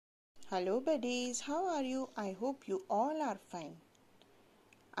Hello buddies, how are you? I hope you all are fine.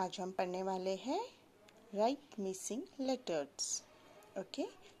 आज हम पढ़ने वाले हैं राइट मिसिंग लेटर्स. ओके,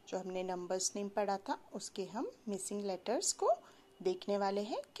 जो हमने नंबर्स नेम पढ़ा था उसके हम मिसिंग लेटर्स को देखने वाले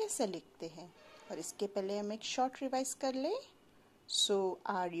हैं कैसे लिखते हैं. और इसके पहले हम एक शॉर्ट रिवाइज कर ले. सो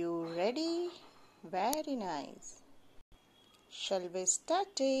are you ready? Very nice. Shall we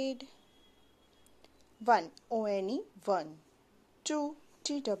started? 1 ONE 1, 2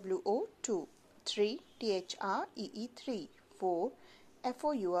 TWO 2, 3 THREE 3, 4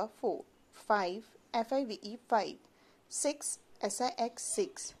 FOUR 4, 5 FIVE 5, 6 SIX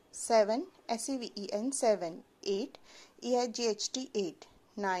 6, 7 SEVEN 7, 8 EIGHT 8,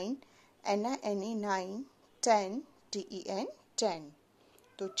 9 NINE 9, 10 TEN 10.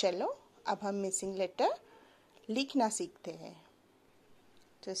 तो चलो अब हम मिसिंग लेटर लिखना सीखते हैं.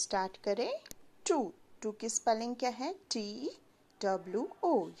 तो स्टार्ट करें. टू की स्पेलिंग क्या है?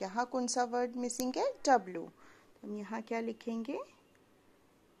 TWO. यहाँ कौन सा वर्ड मिसिंग है? W. तो हम यहाँ क्या लिखेंगे?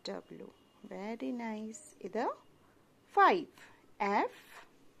 W. Very nice. इधर 5 FIVE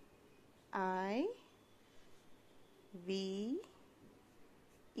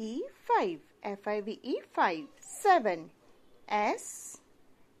 5, FIVE 5. 7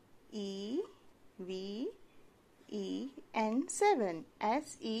 SEVEN 7,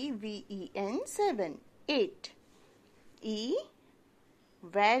 SEVEN 7. 8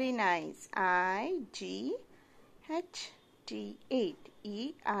 very nice. IGHT 8,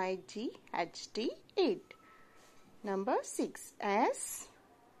 EIGHT 8. Number 6 SIX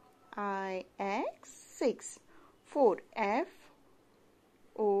 6. 4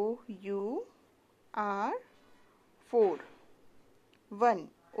 FOUR 4. 1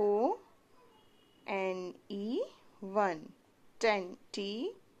 ONE 1. 10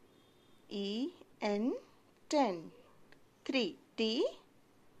 TEN 10. 3 THREE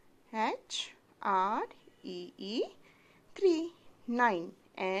 3. 9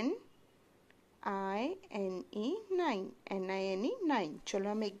 NINE 9. चलो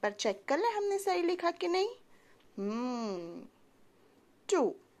हम एक बार चेक कर लें हमने सही लिखा कि नहीं.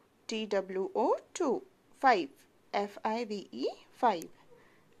 2 TWO 2. 5 FIVE 5.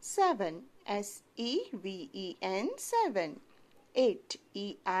 7 SEVEN 7. 8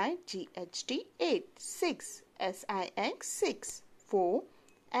 EIGHT 8. 6 SIX 6. 4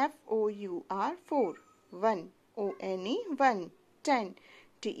 FOUR 4. 1 ONE 1. 10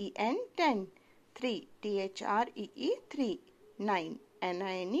 TEN 10. 3 THREE 3. 9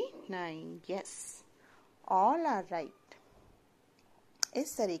 NINE 9. Yes, all are right.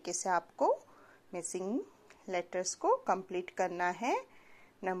 इस तरीके से आपको मिसिंग लेटर्स को कंप्लीट करना है.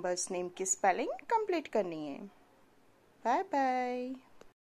 नंबर्स नेम की स्पेलिंग कंप्लीट करनी है. Bye bye.